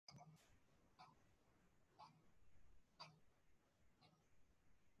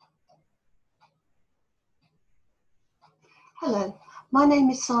Hello, my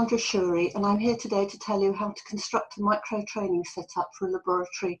name is Sandra Shuri and I'm here today to tell you how to construct a micro training setup for a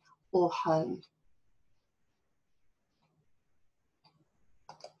laboratory or home.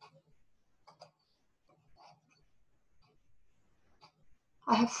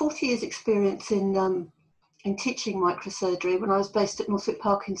 I have 40 years experience in teaching microsurgery when I was based at Northwick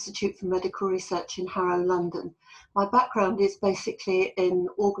Park Institute for Medical Research in Harrow, London. My background is basically in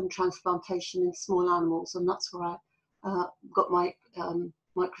organ transplantation in small animals, and that's where I got my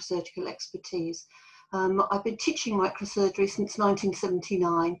microsurgical expertise. I've been teaching microsurgery since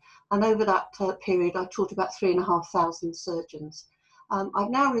 1979, and over that period I taught about 3,500 surgeons. I've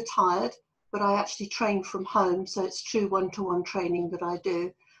now retired, but I actually train from home, so it's true one-to-one training that I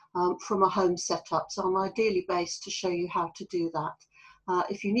do from a home setup. So I'm ideally based to show you how to do that.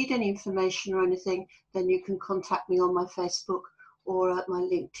 If you need any information or anything, then you can contact me on my Facebook or at my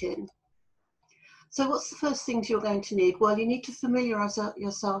LinkedIn. So what's the first things you're going to need? Well, you need to familiarise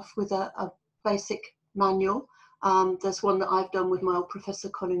yourself with a basic manual. There's one that I've done with my old Professor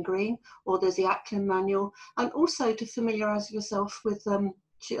Colin Green, or there's the Ackland manual, and also to familiarise yourself with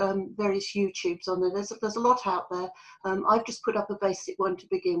various YouTubes on there. There's a lot out there. I've just put up a basic one to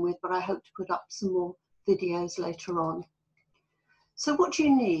begin with, but I hope to put up some more videos later on. So what do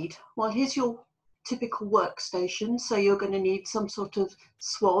you need? Well, here's your typical workstation. So you're going to need some sort of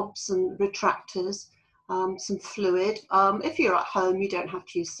swabs and retractors, some fluid. If you're at home, you don't have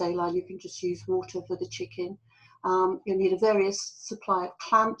to use saline, you can just use water for the chicken. You'll need a various supply of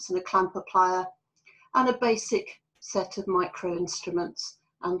clamps and a clamp applier, and a basic set of micro instruments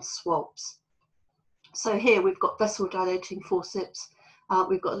and swabs. So here we've got vessel dilating forceps,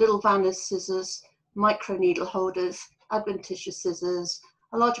 we've got little Vanner's scissors, micro needle holders, adventitious scissors,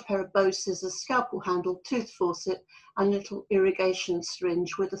 a larger pair of bow scissors, scalpel handle, tooth forcep, and a little irrigation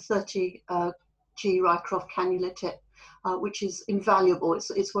syringe with a 30 G Rycroft cannula tip, which is invaluable.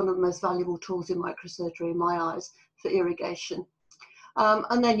 It's one of the most valuable tools in microsurgery in my eyes for irrigation.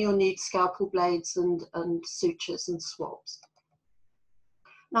 And then you'll need scalpel blades and sutures and swabs.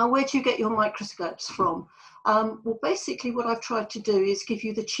 Now, where do you get your microscopes from? Well, basically what I've tried to do is give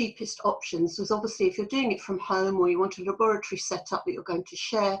you the cheapest options, because obviously if you're doing it from home or you want a laboratory setup that you're going to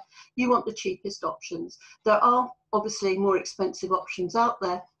share, you want the cheapest options. There are obviously more expensive options out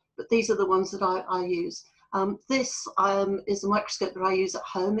there, but these are the ones that I use. This is a microscope that I use at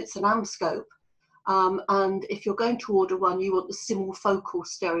home. It's an Amscope. And if you're going to order one, you want the simulfocal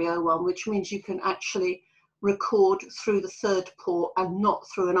stereo one, which means you can actually record through the third port and not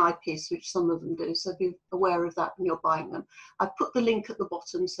through an eyepiece, which some of them do. So be aware of that when you're buying them. I've put the link at the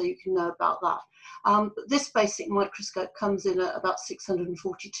bottom so you can know about that. But this basic microscope comes in at about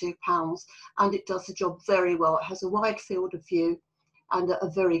 £642, and it does the job very well. It has a wide field of view and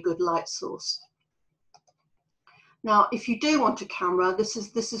a very good light source. Now, if you do want a camera, this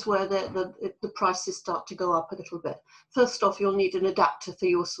is where the prices start to go up a little bit. First off, you'll need an adapter for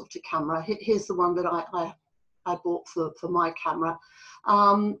your sort of camera. Here's the one that I bought for my camera.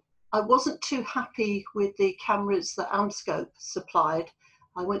 I wasn't too happy with the cameras that Amscope supplied.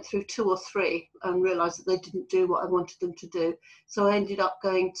 I went through 2 or 3 and realised that they didn't do what I wanted them to do. So I ended up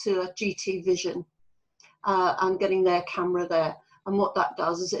going to a GT Vision and getting their camera there. And what that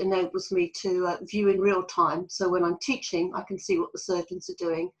does is it enables me to view in real time. So when I'm teaching, I can see what the surgeons are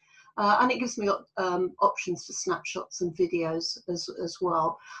doing. And it gives me options for snapshots and videos as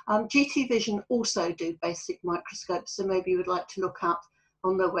well. GT Vision also do basic microscopes, so maybe you would like to look out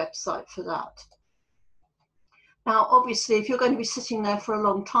on their website for that. Now, obviously, if you're going to be sitting there for a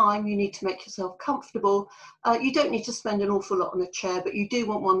long time, you need to make yourself comfortable. You don't need to spend an awful lot on a chair, but you do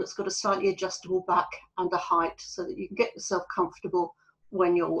want one that's got a slightly adjustable back and a height so that you can get yourself comfortable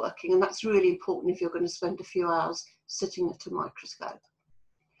when you're working. And that's really important if you're going to spend a few hours sitting at a microscope.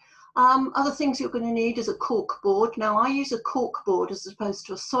 Other things you're going to need is a cork board. Now, I use a cork board as opposed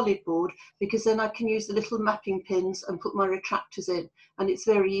to a solid board because then I can use the little mapping pins and put my retractors in, and it's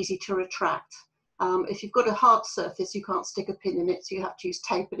very easy to retract. If you've got a hard surface, you can't stick a pin in it, so you have to use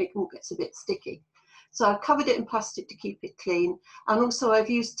tape and it all gets a bit sticky. So I've covered it in plastic to keep it clean. And also I've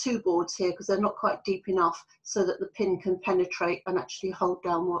used 2 boards here because they're not quite deep enough so that the pin can penetrate and actually hold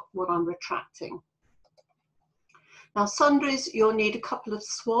down what I'm retracting. Now, sundries, you'll need a couple of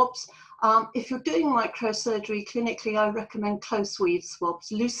swabs. If you're doing microsurgery clinically, I recommend close weave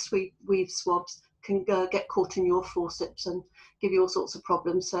swabs. Loose weave swabs can get caught in your forceps and give you all sorts of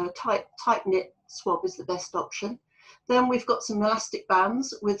problems. So a tight knit swab is the best option. Then we've got some elastic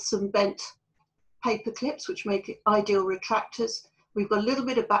bands with some bent paper clips, which make it ideal retractors. We've got a little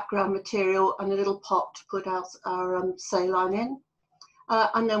bit of background material and a little pot to put out our saline in.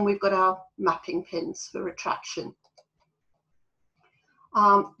 And then we've got our mapping pins for retraction.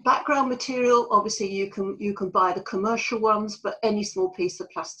 Background material, obviously you can buy the commercial ones, but any small piece of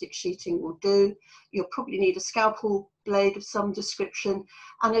plastic sheeting will do. You'll probably need a scalpel blade of some description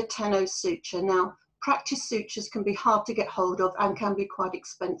and a 10-0 suture. Now, practice sutures can be hard to get hold of and can be quite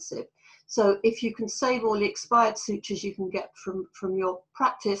expensive. So if you can save all the expired sutures you can get from your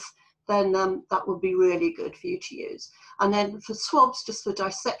practice, then that would be really good for you to use. And then for swabs, just for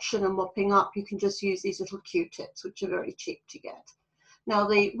dissection and mopping up, you can just use these little Q-tips, which are very cheap to get. Now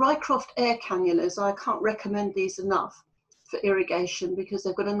the Rycroft air cannulas, I can't recommend these enough for irrigation because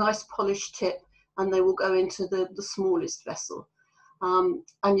they've got a nice polished tip and they will go into the smallest vessel.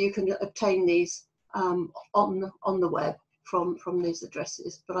 And you can obtain these on the web from these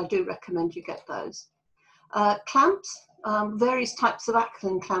addresses, but I do recommend you get those. Clamps, various types of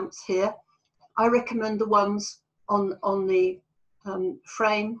Acklin clamps here. I recommend the ones on the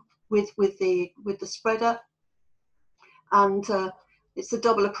frame with the spreader, and it's a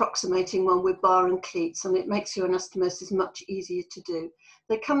double approximating one with bar and cleats, and it makes your anastomosis much easier to do.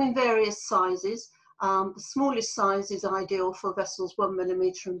 They come in various sizes. The smallest size is ideal for vessels 1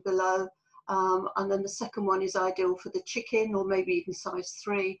 millimetre and below, and then the second one is ideal for the chicken, or maybe even size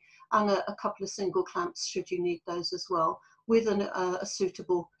 3, and a couple of single clamps should you need those as well, with a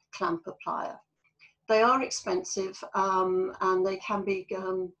suitable clamp applier. They are expensive, and they can be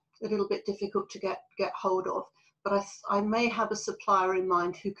a little bit difficult to get hold of, but I may have a supplier in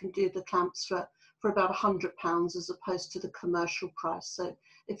mind who can do the clamps for about £100 as opposed to the commercial price. So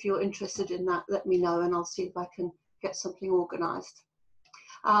if you're interested in that, let me know and I'll see if I can get something organised.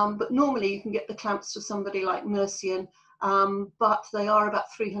 But normally you can get the clamps for somebody like Mercian, but they are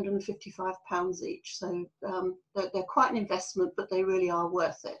about £355 each. So they're quite an investment, but they really are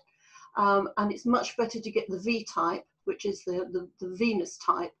worth it. And it's much better to get the V-type, which is the venous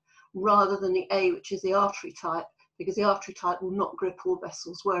type, rather than the A, which is the artery type, because the artery type will not grip all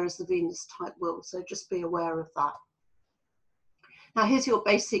vessels, whereas the venous type will. So just be aware of that. Now here's your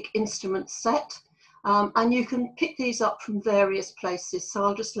basic instrument set. And you can pick these up from various places, so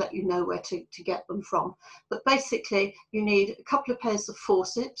I'll just let you know where to get them from. But basically, you need a couple of pairs of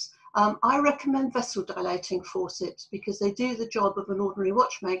forceps. I recommend vessel dilating forceps because they do the job of an ordinary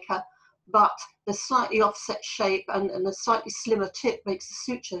watchmaker, but the slightly offset shape and a slightly slimmer tip makes the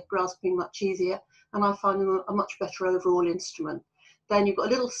suture grasping much easier, and I find them a much better overall instrument. Then you've got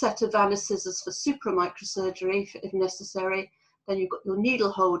a little set of Vanna scissors for super microsurgery if necessary. Then you've got your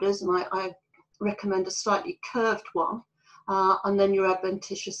needle holders, and I recommend a slightly curved one, and then your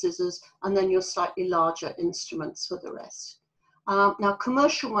adventitious scissors, and then your slightly larger instruments for the rest. Now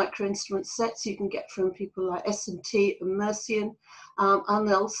commercial micro instrument sets you can get from people like S&T and Mercian, and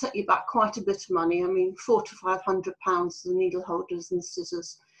they'll set you back quite a bit of money. I mean, £400 to £500 for the needle holders and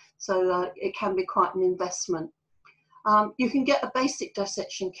scissors, so it can be quite an investment. You can get a basic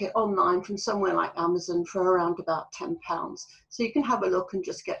dissection kit online from somewhere like Amazon for around about £10. So you can have a look and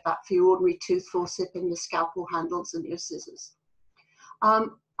just get that for your ordinary tooth forceps and your scalpel handles and your scissors.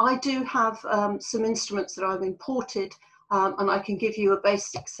 I do have some instruments that I've imported, and I can give you a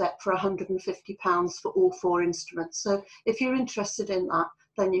basic set for £150 for all 4 instruments. So if you're interested in that,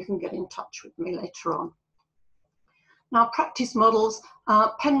 then you can get in touch with me later on. Now, practice models,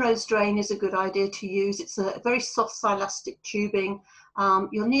 Penrose drain is a good idea to use. It's a very soft silastic tubing.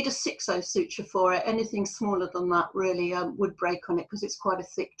 You'll need a 6/0 suture for it. Anything smaller than that really would break on it because it's quite a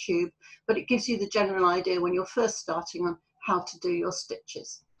thick tube, but it gives you the general idea when you're first starting on how to do your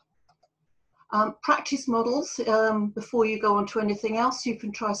stitches. Practice models, before you go on to anything else, you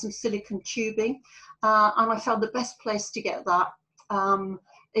can try some silicone tubing, and I found the best place to get that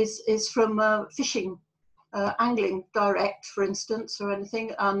is from fishing. Angling direct, for instance, or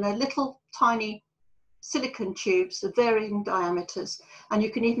anything, and they're little tiny silicone tubes of varying diameters, and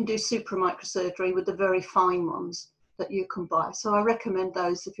you can even do super microsurgery with the very fine ones that you can buy. So I recommend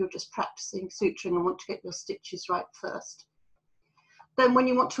those if you're just practicing suturing and want to get your stitches right first. Then when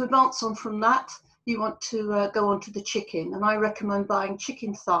you want to advance on from that, you want to go on to the chicken, and I recommend buying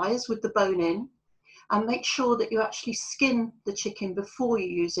chicken thighs with the bone in, and make sure that you actually skin the chicken before you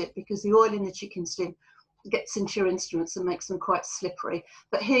use it, because the oil in the chicken skin gets into your instruments and makes them quite slippery.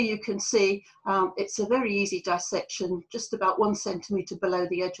 But here you can see it's a very easy dissection, just about 1 centimetre below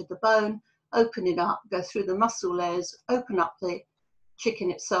the edge of the bone. Open it up, go through the muscle layers, open up the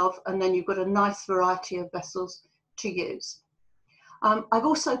chicken itself, and then you've got a nice variety of vessels to use. I've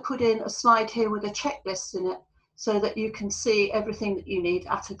also put in a slide here with a checklist in it so that you can see everything that you need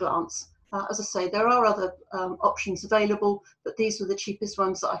at a glance. As I say, there are other options available, but these were the cheapest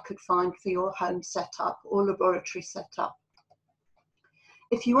ones that I could find for your home setup or laboratory setup.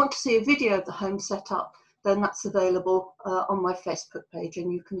 If you want to see a video of the home setup, then that's available on my Facebook page,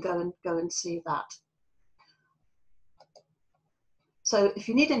 and you can go and see that. So if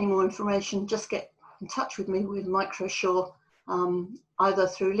you need any more information, just get in touch with me with MicroShure, either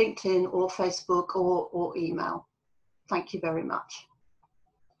through LinkedIn or Facebook or email. Thank you very much.